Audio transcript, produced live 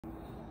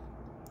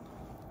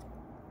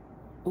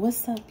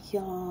What's up,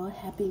 y'all?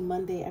 Happy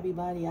Monday,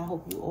 everybody. I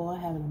hope you all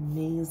have an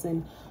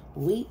amazing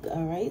week.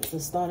 All right, it's the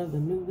start of a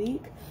new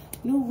week.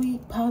 New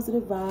week,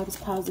 positive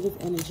vibes, positive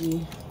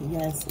energy.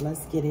 Yes,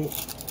 let's get it.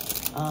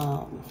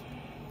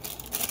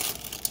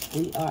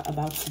 We are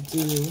about to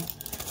do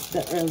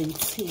the early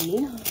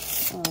tea.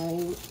 All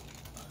right,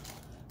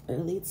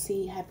 early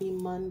tea. Happy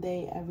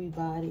Monday,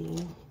 everybody.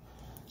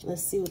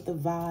 Let's see what the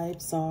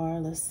vibes are.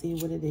 Let's see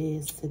what it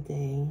is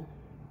today.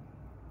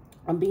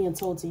 I'm being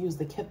told to use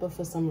the kipper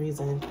for some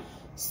reason.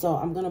 So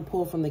I'm going to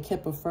pull from the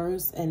kipper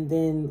first, and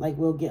then like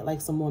we'll get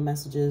like some more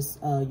messages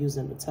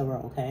using the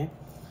tarot, okay?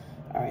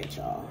 All right,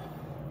 y'all.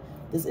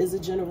 This is a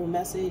general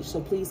message,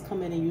 so please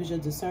come in and use your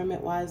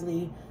discernment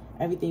wisely.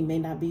 Everything may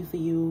not be for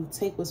you.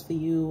 Take what's for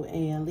you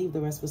and leave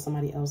the rest for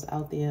somebody else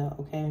out there,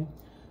 okay?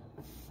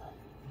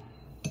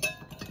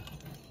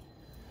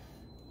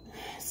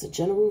 It's a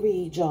general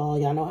read, y'all.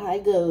 Y'all know how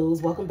it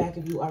goes. Welcome back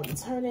if you are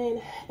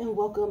returning, and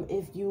welcome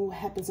if you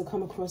happen to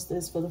come across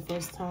this for the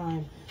first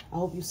time. I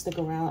hope you stick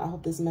around. I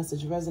hope this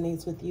message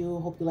resonates with you.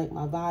 I hope you like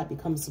my vibe.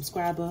 Become a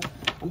subscriber.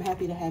 I'm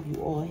happy to have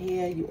you all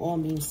here. You all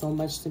mean so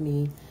much to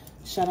me.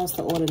 Shout outs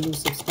to all the new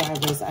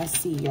subscribers. I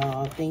see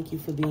y'all. Thank you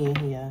for being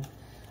here.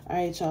 All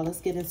right, y'all,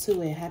 let's get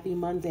into it. Happy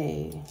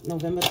Monday,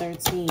 November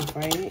 13th,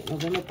 right?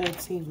 November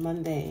 13th,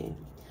 Monday.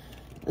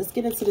 Let's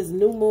get into this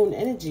new moon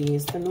energy.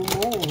 It's the new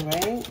moon,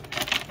 right?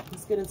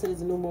 Let's get into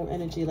this new moon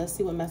energy. Let's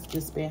see what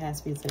messages Spirit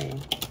has for you today.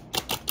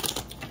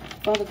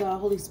 Father God,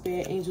 Holy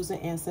Spirit, angels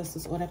and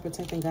ancestors, all that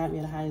protect and guide me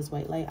in the highest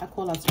white light, I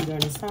call out to you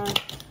during this time.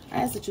 I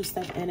ask that you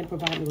step in and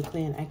provide me with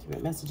clear and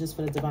accurate messages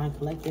for the Divine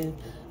Collective.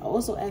 I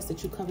also ask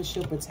that you cover,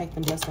 shield, protect,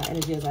 and bless my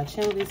energy as I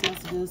channel these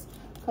messages.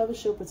 Cover,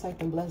 shield,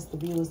 protect, and bless the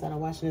viewers that are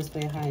watching this for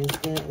your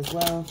highest good as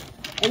well.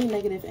 Any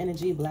negative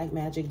energy, black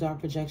magic, dark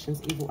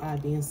projections, evil eye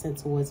being sent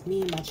towards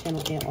me, my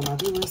channel, and all my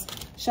viewers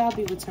shall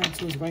be returned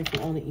to its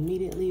rightful owner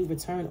immediately.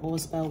 Return all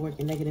spell work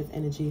and negative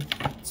energy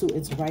to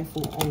its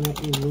rightful owner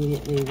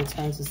immediately.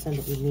 Return to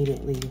sender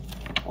immediately.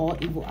 All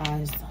evil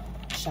eyes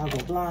shall go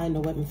blind.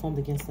 No weapon formed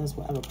against us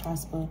will ever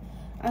prosper.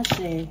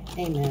 Ashe.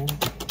 Amen.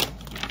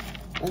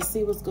 Let's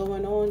see what's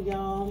going on,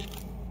 y'all.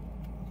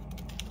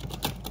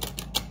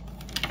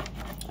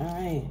 All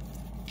right.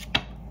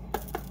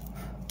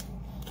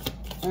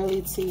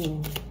 Early tea.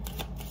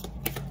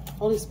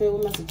 Holy Spirit,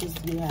 what messages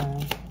do you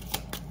have?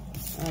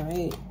 All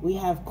right. We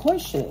have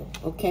courtship.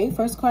 Okay.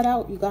 First card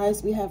out, you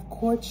guys. We have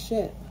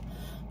courtship.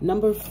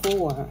 Number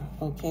 4.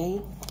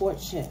 Okay.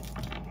 Courtship.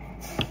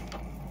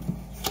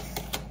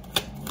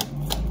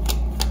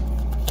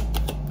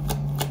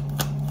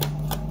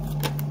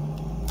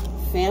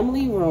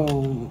 Family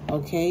room.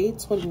 Okay.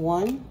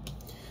 21.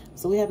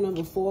 So we have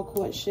number 4,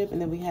 courtship,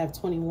 and then we have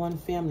 21,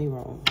 family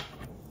room.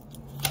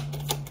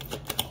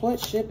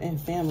 Courtship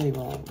and family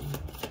room.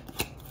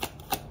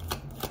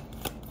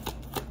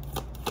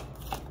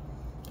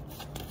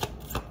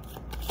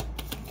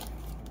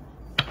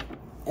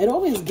 It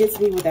always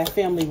gets me with that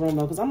family room,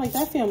 though, because I'm like,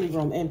 that family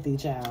room empty,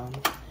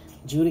 child.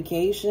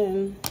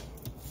 Judication.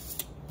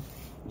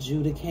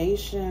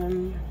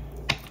 Judication.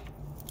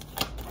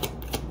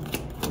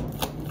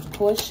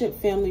 Courtship,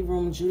 family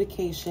room,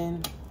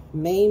 judication.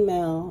 Main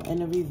male in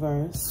the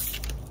reverse.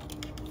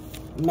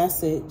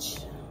 Message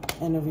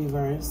in the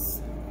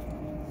reverse.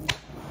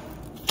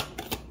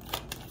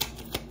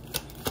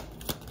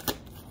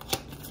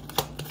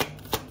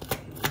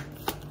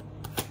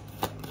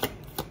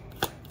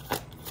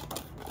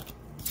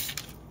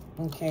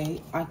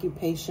 Okay,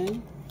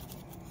 occupation.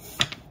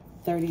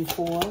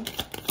 34.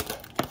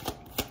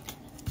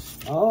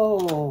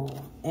 Oh,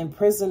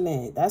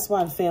 imprisonment. That's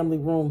why the family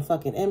room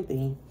fucking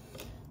empty.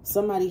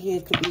 Somebody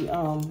here could be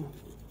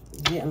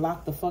getting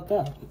locked the fuck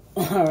up.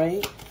 All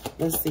right,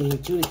 let's see.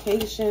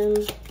 Adjudication.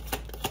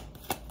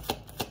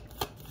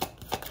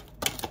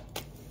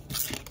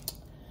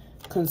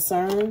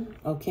 Concern.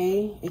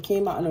 Okay, it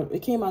came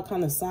out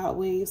kind of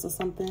sideways or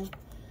something.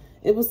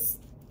 It was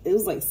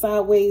like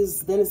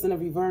sideways, then it's in a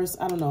reverse.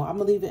 I don't know. I'm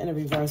gonna leave it in a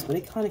reverse, but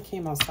it kind of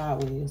came out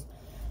sideways.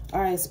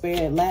 All right,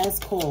 Spirit,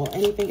 last call.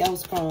 Anything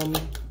else from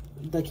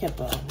the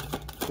kipper?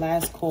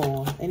 Last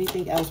call.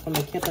 Anything else from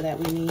the kipper that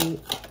we need?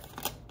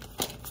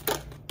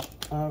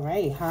 All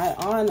right, high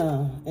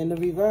honor in the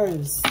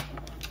reverse.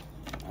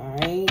 All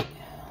right,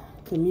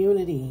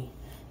 community.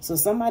 So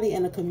somebody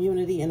in a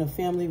community in a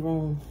family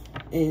room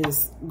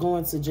is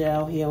going to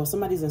jail here, or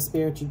somebody's in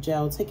spiritual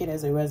jail. Take it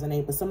as it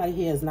resonates, but somebody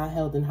here is not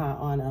held in high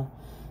honor.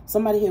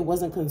 Somebody here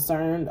wasn't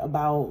concerned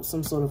about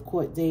some sort of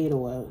court date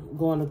or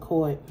going to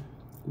court,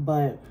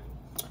 but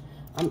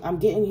I'm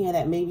getting here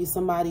that maybe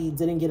somebody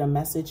didn't get a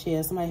message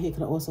here. Somebody here could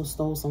have also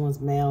stole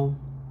someone's mail.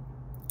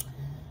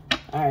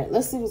 All right,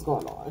 let's see what's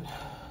going on.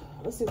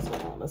 Let's see what's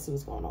going on. Let's see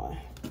what's going on.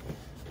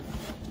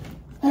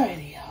 All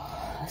righty,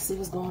 y'all. Let's see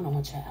what's going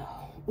on,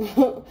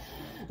 child.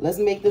 Let's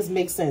make this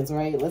make sense,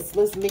 right?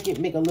 Let's make it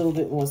make a little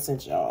bit more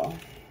sense, y'all.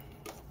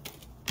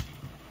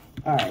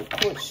 All right,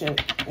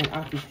 courtship and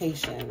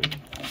occupation.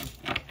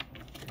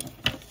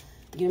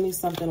 Give me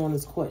something on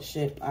this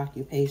courtship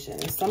occupation.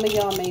 Some of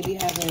y'all may be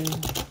having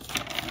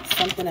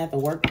Something at the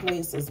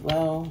workplace as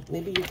well.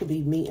 Maybe you could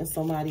be meeting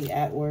somebody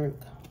at work.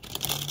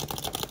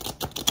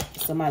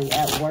 Somebody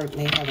at work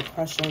may have a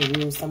crush on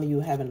you. Some of you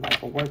having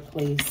like a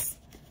workplace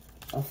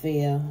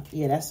affair.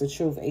 Yeah, that's the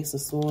truth. Ace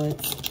of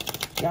Swords.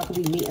 Y'all could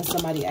be meeting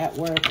somebody at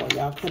work, or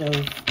y'all could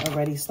have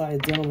already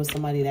started dealing with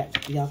somebody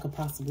that y'all could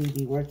possibly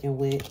be working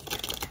with.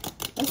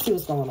 Let's see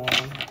what's going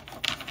on.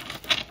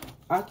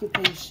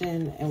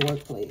 Occupation and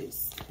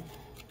workplace.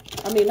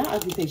 I mean, not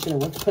occupation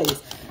and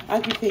workplace.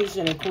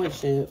 Occupation and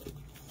courtship.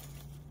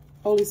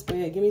 Holy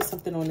Spirit, give me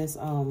something on this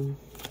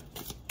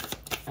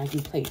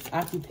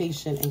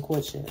occupation and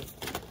courtship.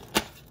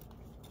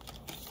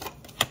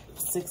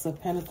 Six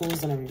of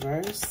Pentacles in a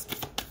reverse.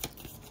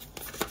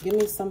 Give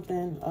me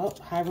something. Oh,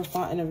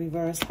 Hierophant in a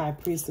reverse. High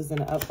Priestess in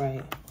the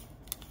upright.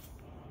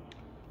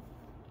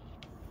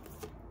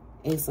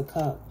 Ace of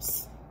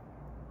Cups.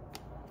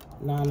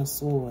 Nine of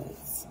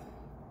Swords.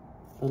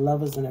 The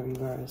Lovers in a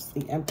reverse.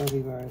 The Emperor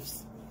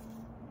reverse.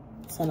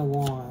 Ten of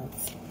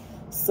Wands.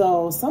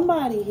 So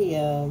somebody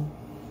here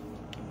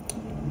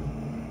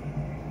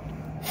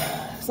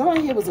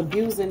was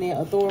abusing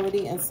their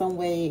authority in some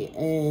way,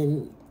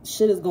 and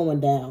shit is going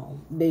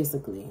down,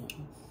 basically.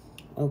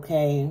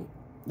 Okay?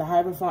 The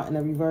Hierophant in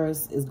the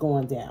reverse is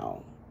going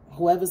down.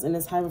 Whoever's in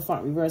this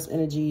Hierophant reverse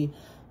energy,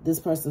 this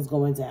person's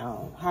going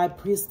down. High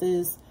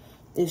Priestess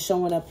is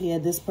showing up here.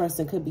 This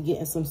person could be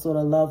getting some sort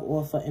of love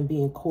offer and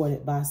being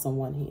courted by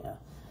someone here.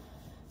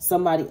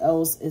 Somebody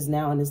else is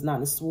now in this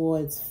Nine of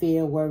Swords.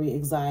 Fear, worry,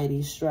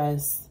 anxiety,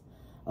 stress.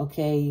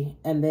 Okay,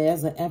 and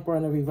there's an Emperor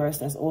in the reverse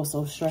that's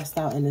also stressed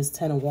out in this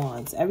Ten of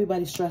Wands.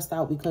 Everybody's stressed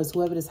out because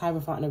whoever this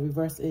Hierophant in the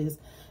reverse is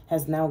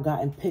has now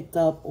gotten picked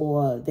up,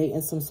 or they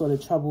in some sort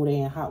of trouble. They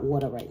in hot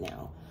water right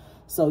now.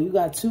 So you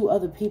got two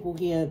other people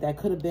here that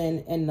could have been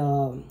in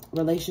a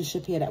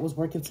relationship here that was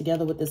working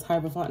together with this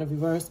Hierophant in the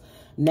reverse.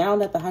 Now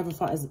that the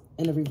Hierophant is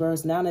in the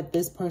reverse, now that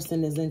this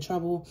person is in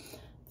trouble,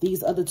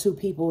 these other two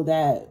people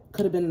that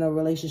could have been in a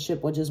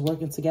relationship or just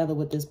working together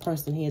with this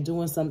person here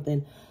doing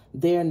something,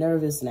 they're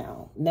nervous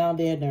now. Now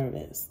they're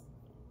nervous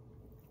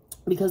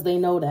because they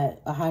know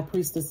that a High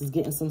Priestess is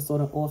getting some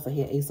sort of offer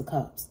here, Ace of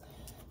Cups.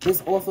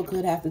 This offer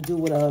could have to do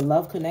with a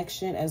love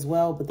connection as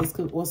well, but this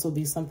could also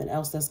be something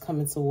else that's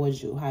coming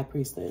towards you, High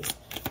Priestess.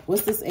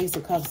 What's this Ace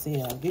of Cups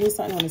here? Give me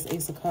something on this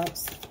Ace of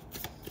Cups.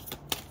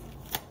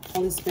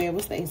 Holy Spirit,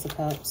 what's the Ace of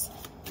Cups?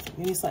 Give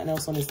me something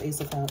else on this Ace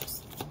of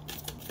Cups.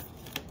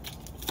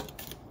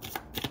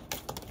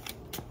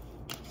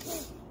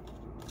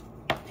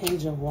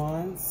 Page of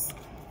Wands.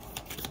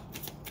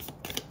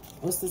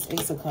 What's this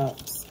Ace of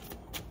Cups?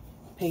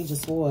 Page of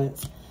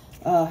Swords.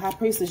 High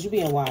Priestess, you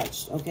being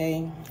watched,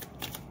 okay?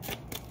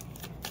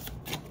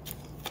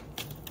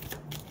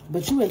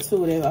 But you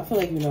intuitive. I feel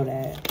like you know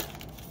that.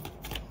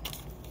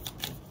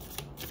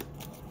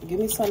 Give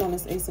me something on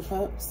this Ace of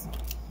Cups.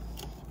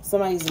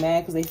 Somebody's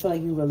mad because they feel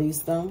like you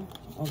released them,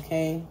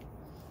 okay?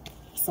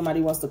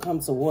 Somebody wants to come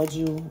towards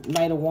you.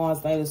 Knight of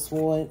Wands, Knight of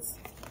Swords.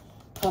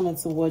 Coming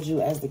towards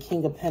you as the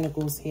King of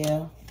Pentacles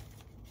here.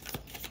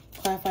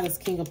 Clarify this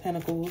King of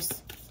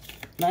Pentacles.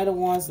 Knight of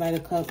Wands, Knight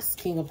of Cups,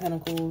 King of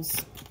Pentacles.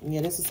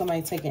 Yeah, this is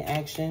somebody taking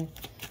action.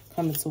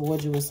 Coming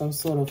towards you with some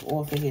sort of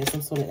offer here.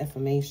 Some sort of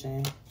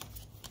information.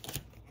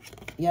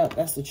 Yep,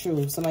 that's the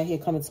truth. Somebody here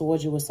coming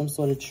towards you with some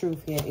sort of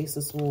truth here. Ace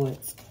of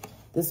Swords.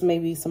 This may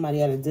be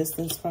somebody at a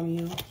distance from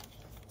you.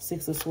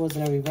 Six of Swords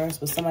in a reverse.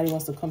 But somebody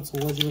wants to come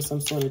towards you with some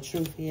sort of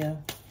truth here.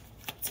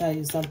 Tell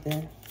you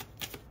something.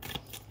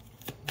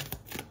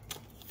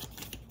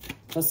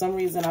 For some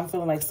reason, I'm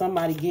feeling like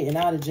somebody getting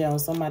out of jail.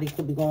 Somebody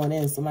could be going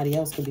in. Somebody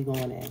else could be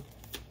going in.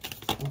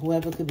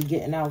 Whoever could be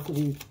getting out could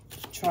be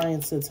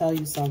trying to tell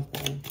you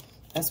something.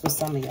 That's for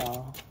some of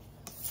y'all.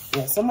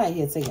 Yeah, somebody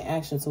here taking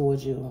action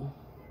towards you.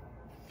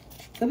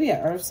 Could be an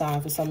earth sign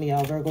for some of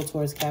y'all. Virgo,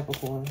 Taurus,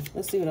 Capricorn.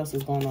 Let's see what else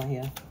is going on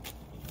here.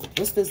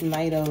 What's this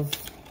Knight of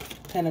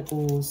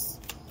Pentacles,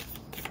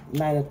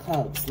 Knight of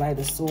Cups, Knight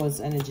of Swords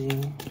energy,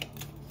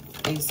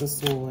 Ace of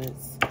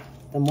Swords,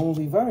 the Moon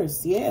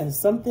reverse. Yeah,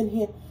 something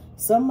here.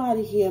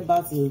 Somebody here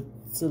about to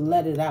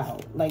let it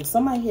out. Like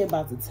somebody here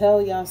about to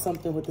tell y'all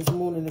something with this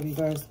Moon in the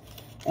reverse.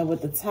 And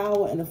with the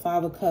Tower and the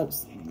Five of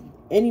Cups,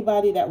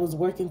 anybody that was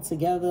working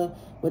together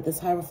with this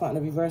Hierophant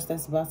in the reverse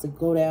that's about to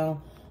go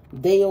down,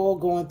 they all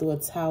going through a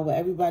tower.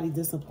 Everybody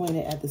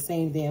disappointed at the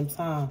same damn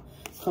time.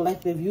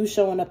 Collective, you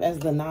showing up as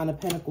the Nine of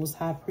Pentacles,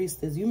 High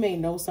Priestess. You may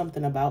know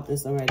something about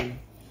this already.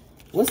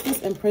 What's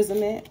this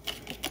imprisonment?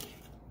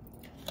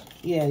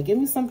 Yeah, give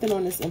me something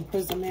on this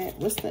imprisonment.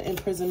 What's the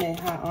imprisonment,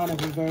 High Honor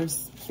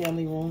reverse,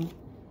 family room?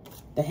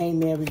 The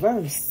Hangman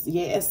reverse.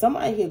 Yeah,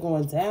 somebody here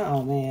going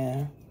down,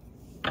 man.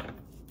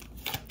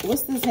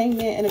 What's this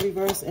Hangman in the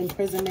reverse,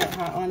 imprisonment,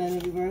 High Honor in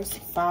the reverse?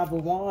 Five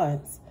of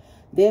Wands.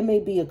 There may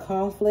be a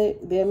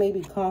conflict. There may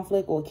be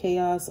conflict or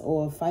chaos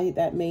or a fight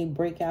that may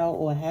break out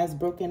or has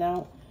broken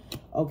out.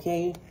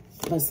 Okay.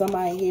 But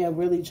somebody here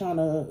really trying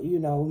to, you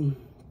know,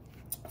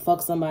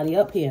 fuck somebody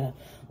up here.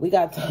 We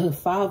got the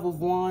Five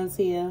of Wands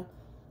here.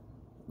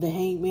 The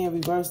Hangman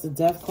reverse, the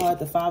Death card,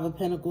 the Five of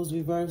Pentacles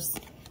reverse.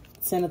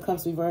 Ten of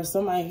Cups reversed.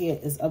 Somebody here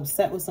is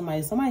upset with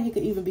somebody. Somebody here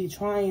could even be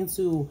trying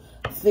to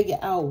figure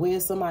out where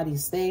somebody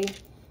stay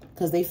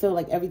because they feel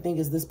like everything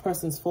is this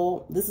person's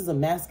fault. This is a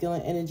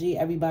masculine energy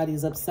everybody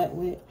is upset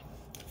with.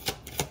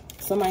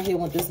 Somebody here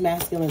want this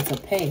masculine to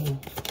pay.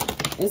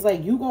 It's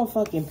like, you gonna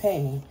fucking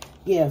pay.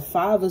 Yeah,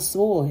 Five of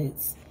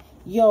Swords.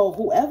 Yo,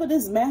 whoever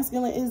this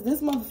masculine is,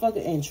 this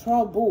motherfucker in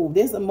trouble.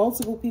 There's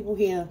multiple people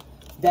here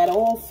that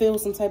all feel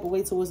some type of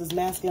way towards this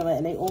masculine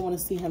and they all want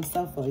to see him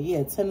suffer.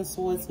 Yeah, Ten of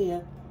Swords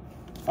here.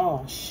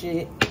 Oh,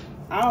 shit.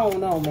 I don't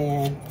know,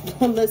 man.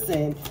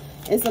 Listen,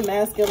 it's a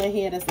masculine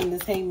here that's in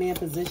this hangman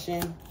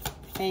position.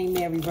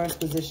 Hangman reverse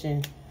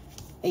position.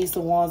 Ace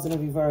of Wands in the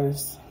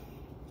reverse.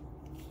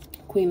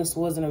 Queen of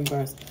Swords in the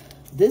reverse.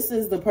 This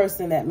is the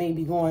person that may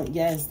be going,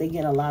 yes, they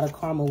get a lot of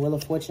karma, Wheel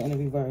of Fortune in the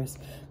reverse.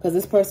 Because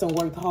this person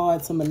worked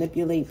hard to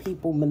manipulate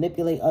people,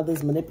 manipulate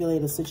others,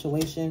 manipulate a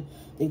situation.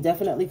 They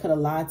definitely could have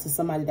lied to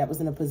somebody that was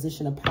in a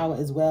position of power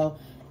as well.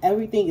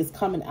 Everything is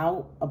coming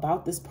out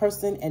about this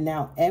person. And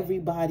now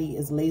everybody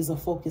is laser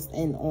focused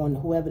in on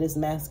whoever this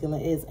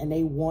masculine is. And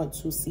they want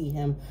to see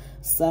him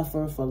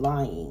suffer for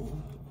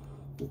lying.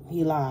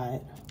 He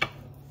lied.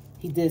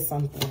 He did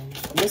something.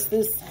 What's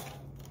this?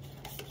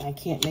 I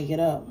can't make it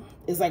up.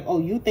 It's like, oh,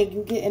 you think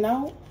you getting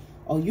out?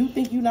 Oh, you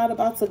think you're not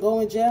about to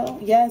go in jail?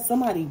 Yeah,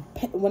 somebody,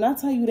 when I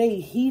tell you they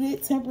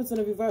heated, Temperance in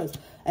the reverse.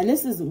 And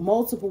this is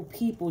multiple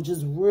people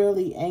just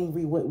really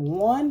angry with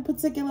one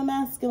particular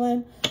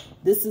masculine.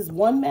 This is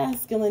one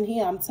masculine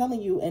here, I'm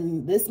telling you.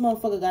 And this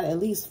motherfucker got at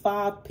least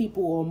 5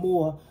 people or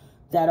more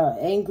that are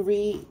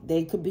angry.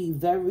 They could be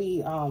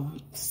very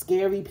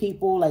scary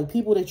people, like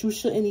people that you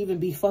shouldn't even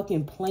be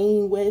fucking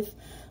playing with.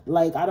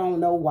 Like, I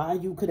don't know why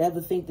you could ever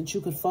think that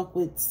you could fuck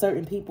with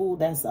certain people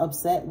that's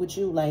upset with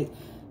you. Like,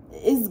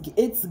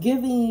 it's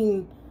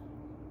giving,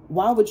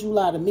 why would you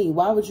lie to me?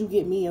 Why would you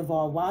get me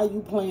involved? Why are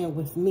you playing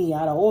with me?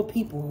 Out of all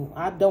people,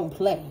 I don't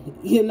play.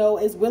 You know,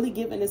 it's really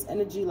giving this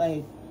energy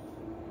like,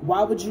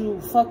 why would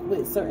you fuck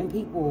with certain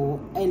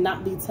people and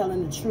not be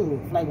telling the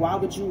truth? Like, why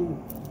would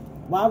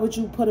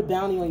you put a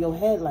bounty on your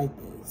head like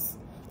this?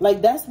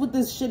 Like, that's what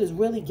this shit is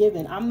really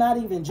giving. I'm not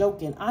even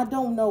joking. I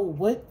don't know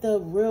what the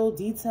real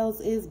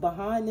details is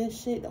behind this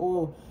shit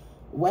or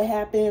what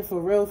happened for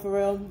real,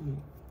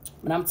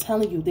 But I'm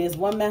telling you, there's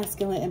one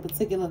masculine in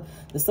particular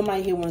that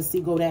somebody here want to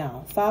see go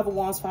down. 5 of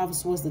Wands, 5 of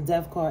Swords, the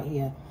Death card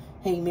here.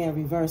 Hangman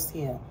reverse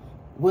here.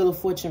 Wheel of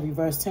Fortune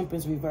reverse,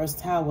 Temperance reverse,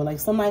 Tower. Like,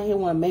 somebody here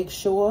want to make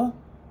sure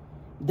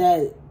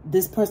that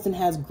this person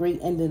has great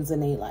endings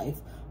in their life.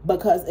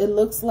 Because it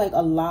looks like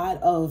a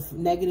lot of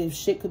negative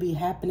shit could be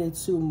happening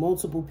to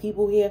multiple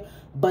people here,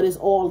 but it's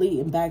all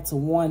leading back to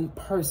one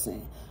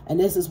person. And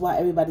this is why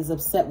everybody's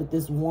upset with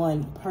this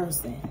one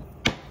person.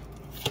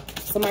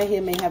 Somebody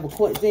here may have a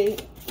court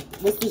date.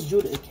 What's this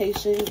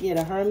judication? Yeah,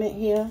 the Hermit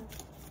here.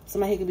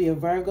 Somebody here could be a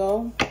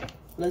Virgo.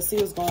 Let's see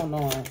what's going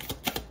on.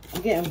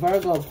 I'm getting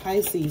Virgo,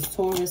 Pisces,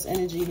 Taurus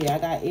energy here. I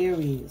got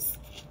Aries.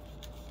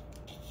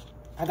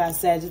 I got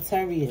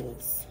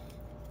Sagittarius.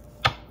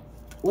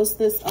 What's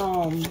this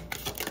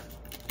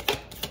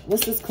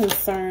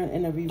concern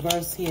in the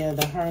reverse here?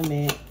 The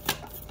Hermit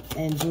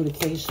and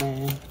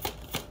Judication.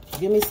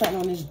 Give me something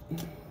on this,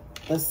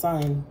 the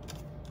Sun.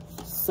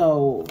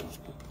 So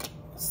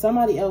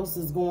somebody else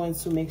is going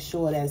to make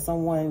sure that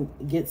someone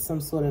gets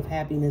some sort of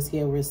happiness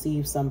here,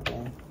 receives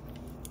something.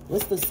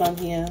 What's the Sun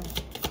here?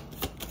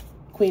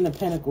 Queen of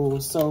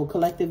Pentacles. So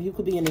collective, you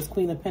could be in this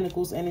Queen of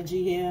Pentacles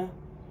energy here.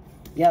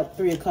 Yep,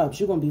 3 of Cups.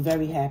 You're going to be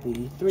very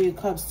happy. 3 of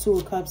Cups, 2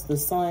 of Cups, the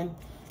Sun.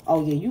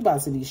 Oh, yeah, you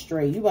about to be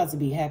straight. You about to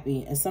be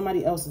happy. And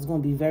somebody else is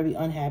going to be very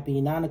unhappy.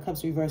 9 of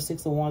Cups reverse,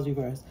 6 of Wands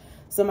reverse.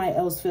 Somebody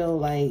else feel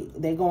like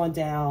they're going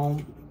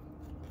down.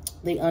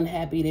 They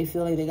unhappy. They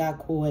feel like they got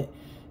caught.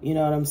 You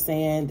know what I'm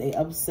saying? They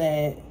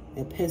upset.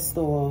 They're pissed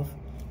off.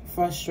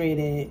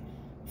 Frustrated.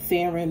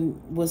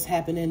 Fearing what's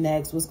happening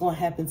next. What's going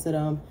to happen to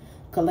them.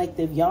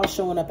 Collective, y'all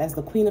showing up as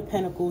the Queen of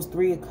Pentacles,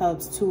 3 of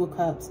Cups, 2 of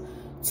Cups.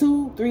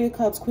 2, 3 of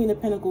Cups, Queen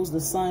of Pentacles, the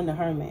Sun, the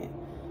Hermit.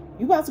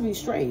 You about to be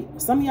straight.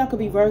 Some of y'all could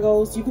be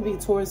Virgos. You could be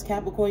Taurus,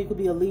 Capricorn. You could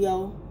be a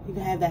Leo. You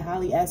could have that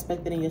highly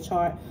aspected in your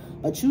chart.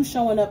 But you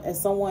showing up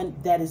as someone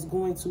that is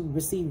going to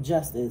receive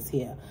justice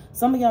here.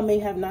 Some of y'all may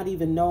have not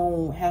even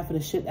known half of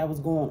the shit that was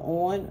going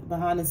on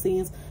behind the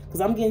scenes.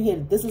 Because I'm getting here,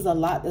 this is a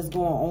lot that's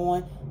going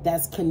on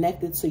that's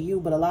connected to you.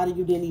 But a lot of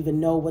you didn't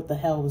even know what the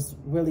hell was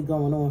really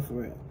going on for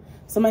real.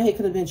 Somebody here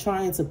could have been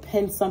trying to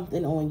pin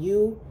something on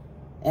you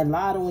and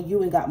lied on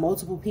you and got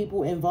multiple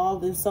people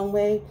involved in some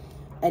way.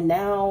 And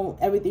now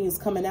everything is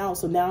coming out.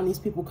 So now these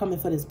people coming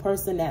for this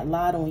person that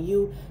lied on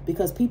you,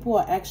 because people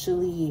are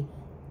actually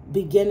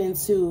beginning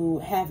to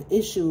have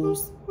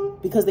issues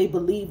because they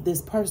believe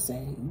this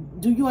person.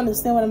 Do you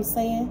understand what I'm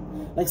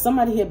saying? Like,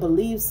 somebody here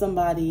believes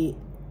somebody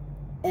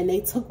and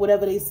they took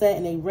whatever they said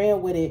and they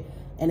ran with it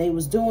and they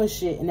was doing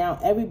shit. And now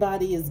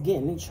everybody is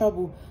getting in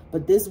trouble.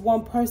 But this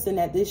one person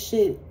that this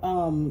shit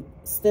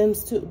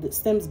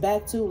stems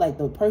back to, like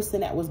the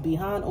person that was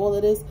behind all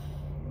of this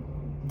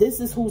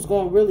is who's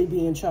going to really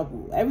be in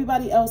trouble.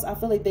 Everybody else, I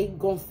feel like they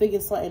going to figure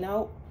something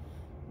out.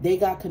 they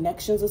got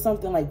connections or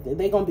something, like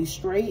they gonna be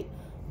straight.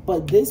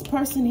 But this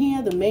person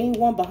here, the main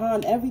one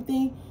behind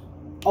everything,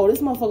 oh, this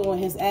motherfucker on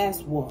his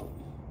ass whooped.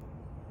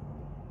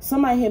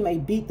 Somebody here may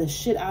beat the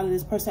shit out of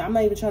this person. I'm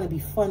not even trying to be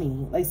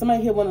funny. Like,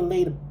 somebody here want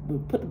to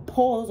put the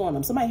paws on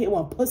them. Somebody here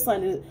want to put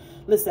something.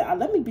 Listen, I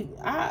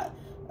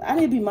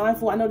need to be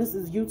mindful. I know this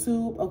is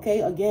YouTube,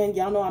 okay? Again,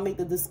 y'all know I make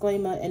the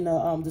disclaimer in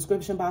the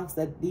description box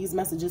that these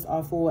messages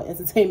are for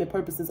entertainment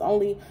purposes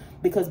only,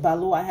 because by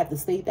law I have to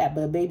state that.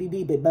 But baby,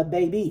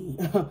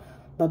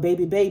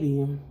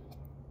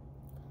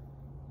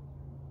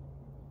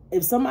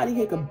 if somebody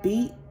here could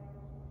beat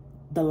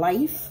the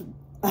life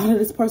out of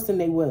this person,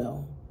 they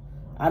will.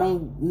 I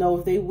don't know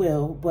if they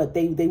will, but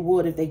they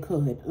would if they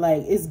could.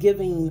 Like, it's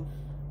giving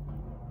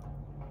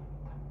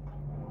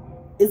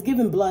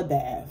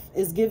bloodbath.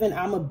 It's giving,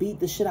 I'ma beat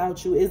the shit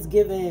out you. It's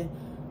giving,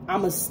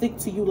 I'ma stick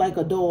to you like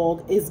a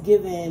dog. It's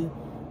giving,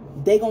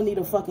 they gonna need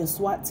a fucking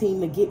SWAT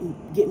team to get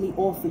me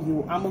off of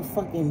you. I'ma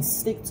fucking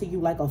stick to you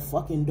like a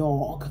fucking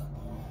dog.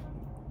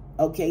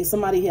 Okay,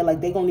 somebody here,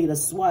 like, they gonna need a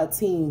SWAT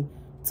team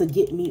to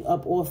get me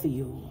up off of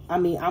you. I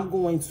mean, I'm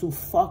going to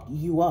fuck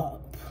you up.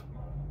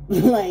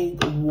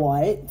 Like,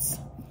 what?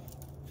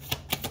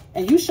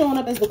 And you showing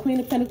up as the Queen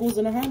of Pentacles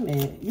and the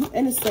Hermit. You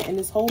innocent in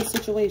this whole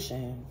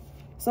situation.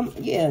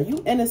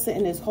 You innocent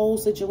in this whole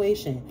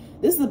situation.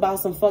 This is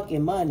about some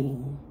fucking money.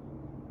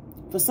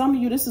 For some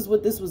of you, this is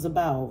what this was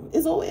about.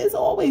 It's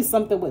always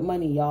something with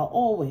money, y'all.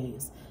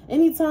 Always.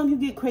 Anytime you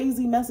get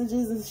crazy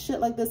messages and shit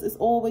like this, it's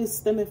always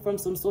stemming from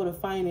some sort of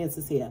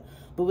finances here.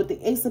 But with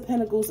the Ace of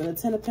Pentacles and the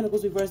Ten of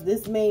Pentacles reversed,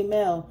 this main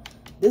male,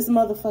 this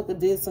motherfucker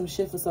did some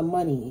shit for some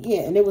money.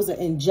 Yeah, and it was an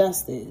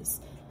injustice.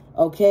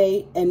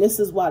 Okay? And this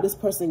is why this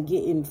person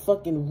getting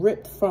fucking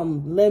ripped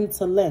from limb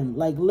to limb.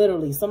 Like,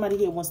 literally, somebody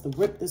here wants to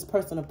rip this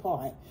person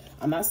apart.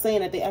 I'm not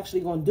saying that they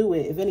actually gonna do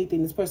it. If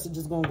anything, this person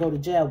just gonna go to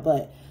jail.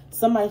 But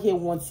somebody here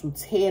wants to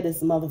tear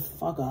this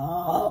motherfucker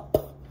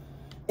up.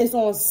 It's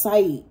on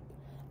sight.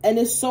 And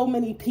there's so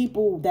many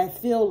people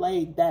that feel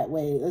like that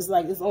way. It's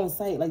like, it's on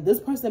sight. Like, this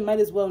person might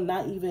as well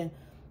not even...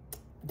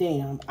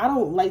 Damn, I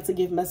don't like to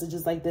give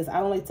messages like this.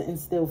 I don't like to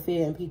instill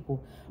fear in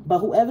people. But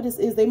whoever this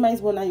is, they might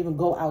as well not even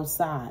go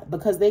outside,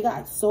 because they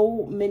got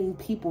so many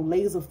people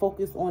laser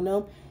focused on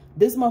them.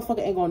 This motherfucker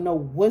ain't gonna know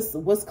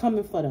what's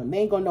coming for them. They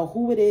ain't gonna know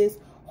who it is,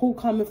 who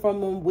coming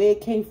from them, where it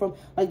came from.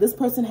 Like, this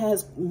person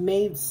has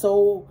made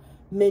so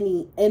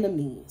many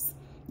enemies.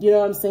 You know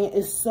what I'm saying?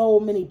 It's so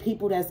many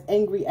people that's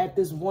angry at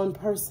this one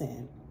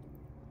person.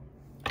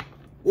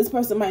 This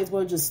person might as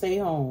well just stay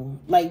home.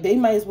 Like, they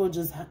might as well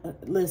just,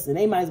 listen,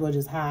 they might as well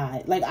just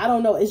hide. Like, I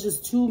don't know. It's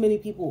just too many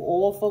people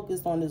all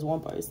focused on this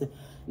one person.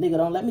 Nigga,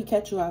 don't let me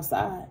catch you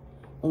outside.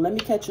 Don't let me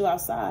catch you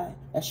outside.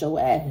 That's your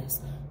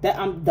ass.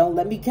 Don't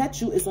let me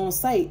catch you. It's on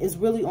sight. It's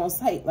really on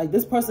sight. Like,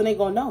 this person ain't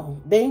gonna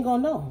know. They ain't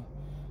gonna know.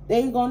 They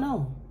ain't gonna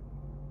know.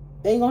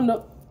 They ain't gonna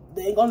know.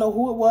 They ain't gonna know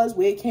who it was,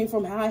 where it came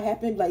from, how it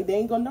happened. Like, they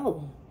ain't gonna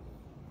know.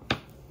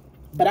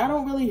 But I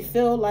don't really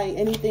feel like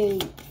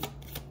anything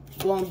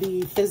going to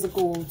be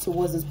physical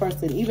towards this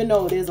person, even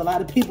though there's a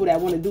lot of people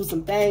that want to do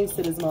some things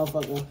to this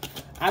motherfucker.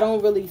 I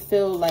don't really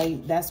feel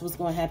like that's what's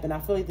going to happen. I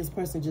feel like this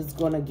person just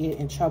going to get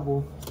in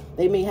trouble.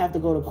 They may have to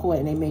go to court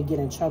and they may get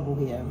in trouble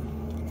here.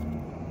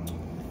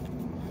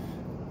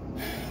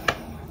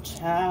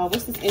 Child,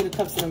 what's this Eight of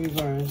Cups in the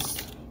reverse?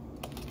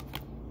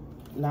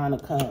 Nine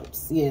of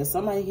Cups. Yeah,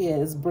 somebody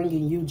here is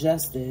bringing you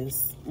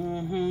justice.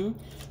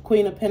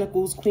 Queen of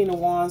Pentacles, Queen of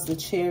Wands, the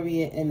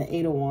Chariot, and the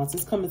Eight of Wands.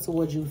 It's coming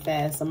towards you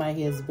fast. Somebody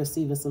here is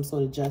receiving some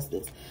sort of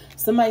justice.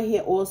 Somebody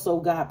here also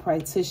got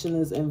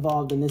practitioners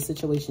involved in this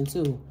situation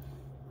too.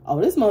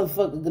 Oh, this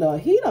motherfucker,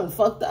 he done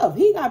fucked up.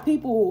 He got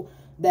people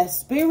that's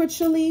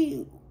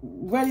spiritually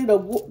ready to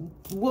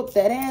whoop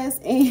that ass,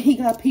 and he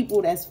got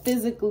people that's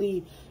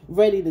physically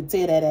ready to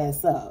tear that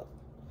ass up.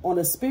 On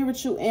a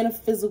spiritual and a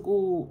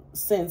physical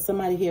sense,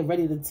 somebody here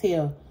ready to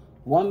tear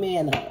one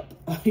man up.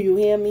 You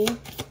hear me?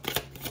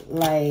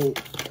 Like,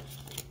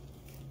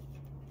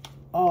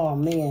 oh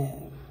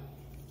man,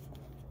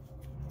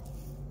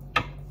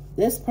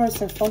 this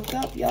person fucked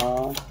up,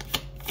 y'all.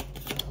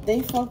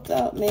 They fucked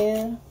up,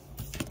 man.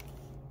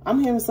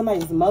 I'm hearing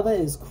somebody's mother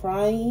is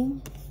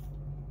crying.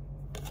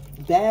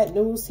 Bad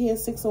news here.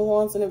 Six of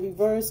Wands in the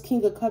reverse,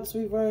 King of Cups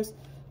reverse.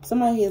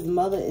 Somebody here's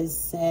mother is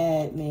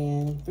sad,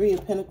 man. Three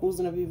of Pentacles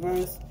in the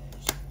reverse.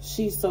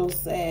 She's so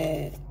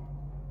sad.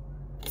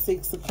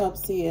 Six of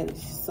Cups here.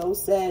 She's so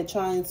sad,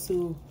 trying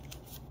to...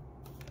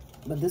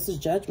 But this is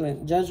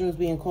judgment. Judgment is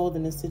being called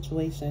in this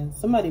situation.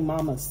 Somebody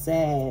mama's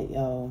sad,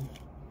 yo.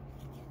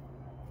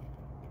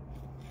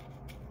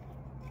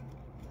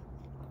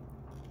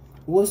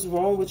 What's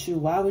wrong with you?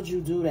 Why would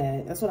you do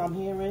that? That's what I'm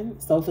hearing.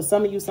 So for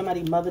some of you,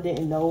 somebody's mother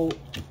didn't know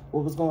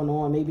what was going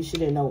on. Maybe she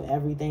didn't know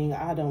everything.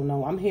 I don't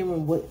know. I'm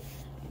hearing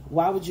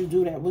why would you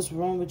do that? What's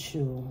wrong with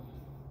you?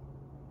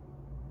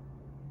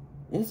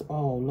 It's,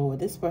 oh Lord,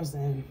 this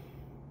person.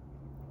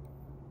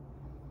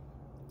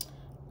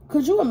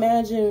 Could you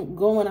imagine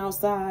going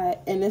outside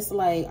and it's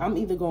like, I'm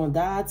either going to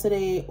die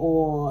today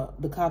or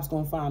the cops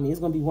going to find me. It's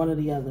going to be one or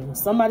the other.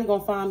 Somebody going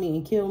to find me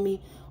and kill me,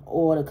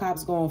 or the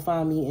cops gonna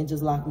find me and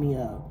just lock me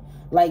up.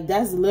 Like,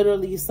 that's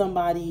literally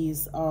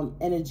somebody's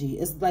energy.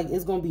 It's like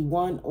it's gonna be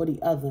one or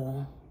the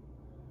other.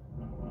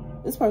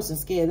 This person's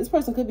scared. This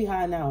person could be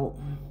hiding out.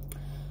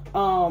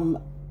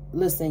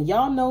 Listen,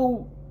 y'all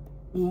know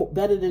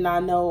better than I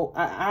know.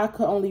 I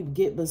could only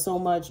get but so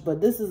much, but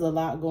this is a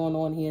lot going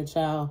on here,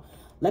 child.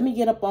 Let me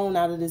get up on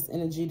out of this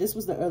energy. This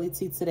was the early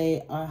tea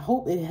today. I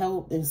hope it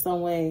helped in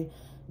some way.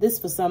 This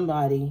for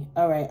somebody.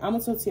 All right, I'm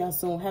gonna talk to y'all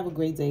soon. Have a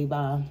great day.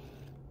 Bye.